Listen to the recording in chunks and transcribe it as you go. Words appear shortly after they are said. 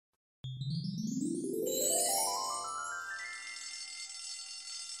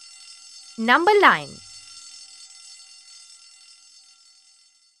number line.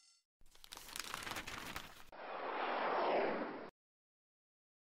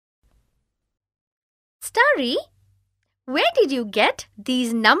 Starry, where did you get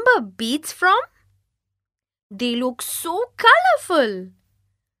these number beads from? They look so colorful.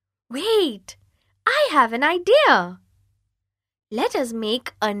 Wait, I have an idea. Let us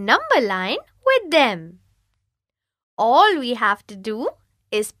make a number line with them. All we have to do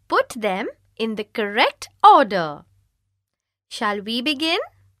is put them in the correct order. Shall we begin?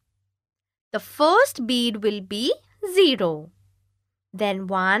 The first bead will be 0. Then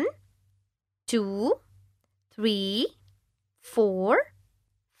 1, 2, 3, 4,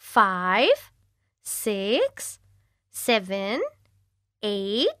 5, 6, 7,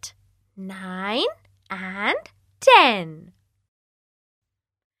 8, 9 and 10.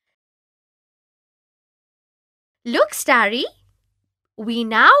 Look, Starry, we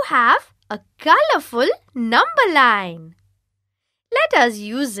now have a colorful number line. Let us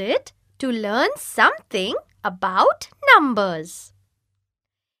use it to learn something about numbers.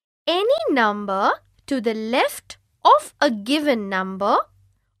 Any number to the left of a given number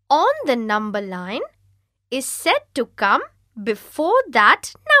on the number line is said to come before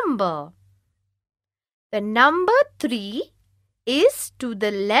that number. The number 3 is to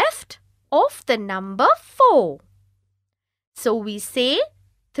the left of the number 4. So we say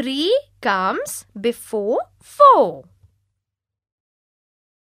 3 comes before 4.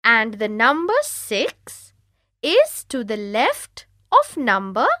 And the number 6 is to the left of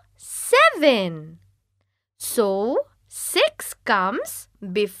number 7. So 6 comes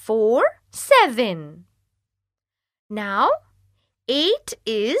before 7. Now 8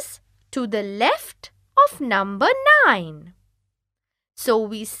 is to the left of number 9. So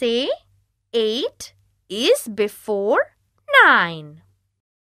we say 8 is before 9.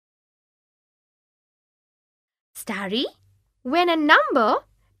 Starry, when a number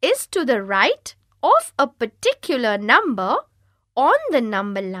is to the right of a particular number on the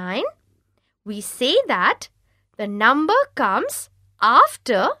number line, we say that the number comes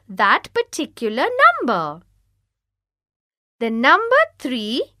after that particular number. The number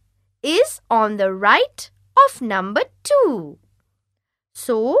 3 is on the right of number 2.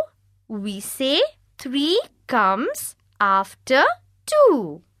 So we say 3 comes after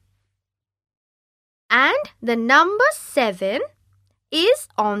 2. And the number 7 is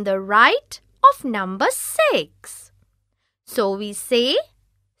on the right of number 6. So we say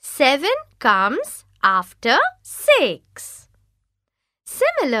 7 comes after 6.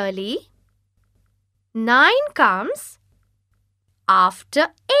 Similarly, 9 comes after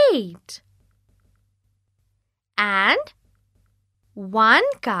 8. And 1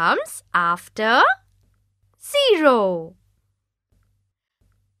 comes after 0.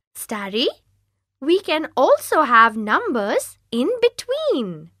 Starry, we can also have numbers in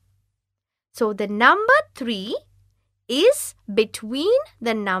between. So the number 3 is between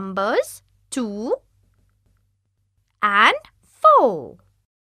the numbers 2 and 4.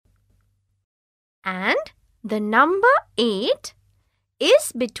 And the number 8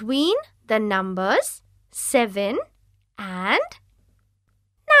 is between the numbers 7 and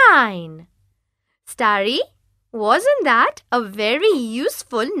 9. Starry, wasn't that a very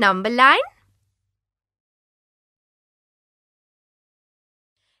useful number line?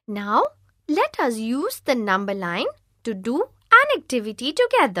 Now, let us use the number line to do an activity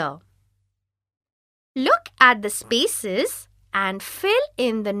together. Look at the spaces and fill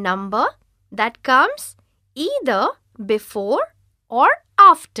in the number that comes either before or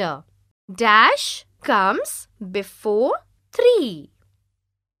after. Dash comes before 3.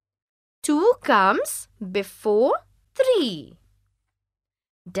 2 comes before 3.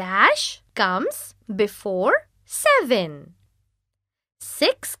 Dash comes before 7.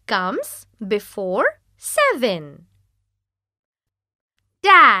 6 comes before 7.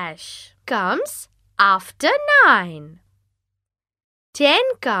 Dash comes after 9. 10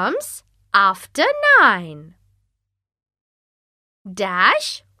 comes after 9.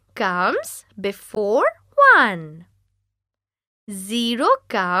 Dash comes before 1. 0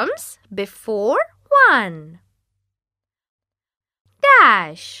 comes before 1.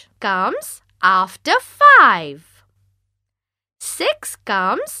 Dash comes after 5. 6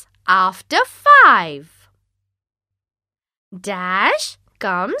 comes after 5. Dash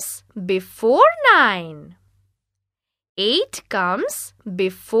comes before 9. 8 comes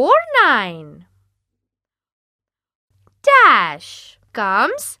before 9. Dash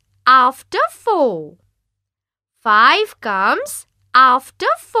comes after 4. 5 comes after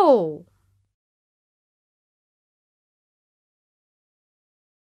 4.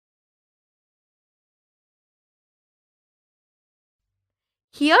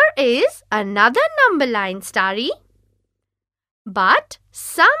 Here is another number line, Starry. But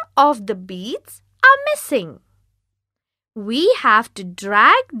some of the beads are missing. We have to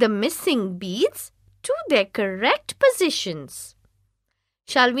drag the missing beads to their correct positions.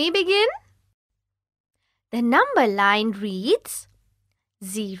 Shall we begin? The number line reads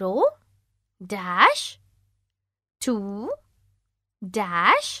 0 dash 2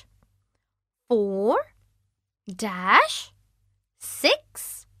 dash 4 dash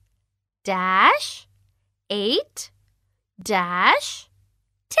 6 dash 8 dash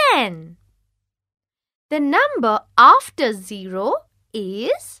 10. The number after 0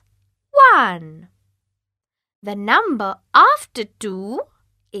 is 1. The number after 2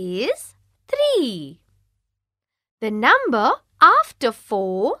 is 3. The number after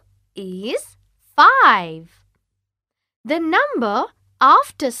 4 is 5. The number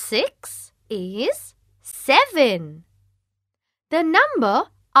after 6 is 7. The number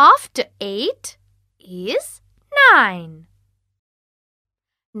after 8 is 9.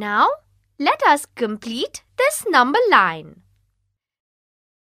 Now, let us complete this number line.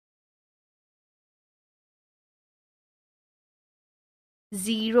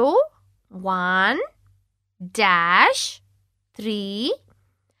 Zero, 1, dash, 3,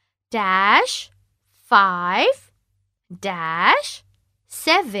 dash, 5, dash,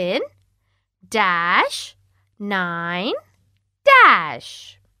 7, dash, 9,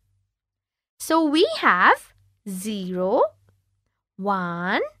 dash. So we have 0,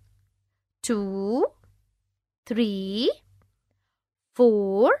 1, 2, 3,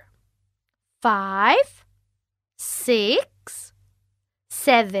 4, 5, 6,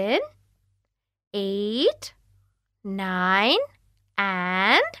 7, 8, 9,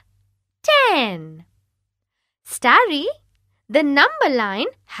 and 10. Starry, the number line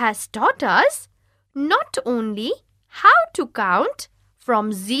has taught us not only how to count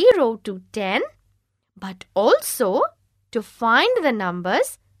from 0 to 10, but also to find the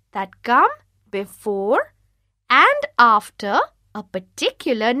numbers that come before and after a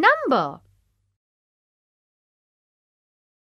particular number.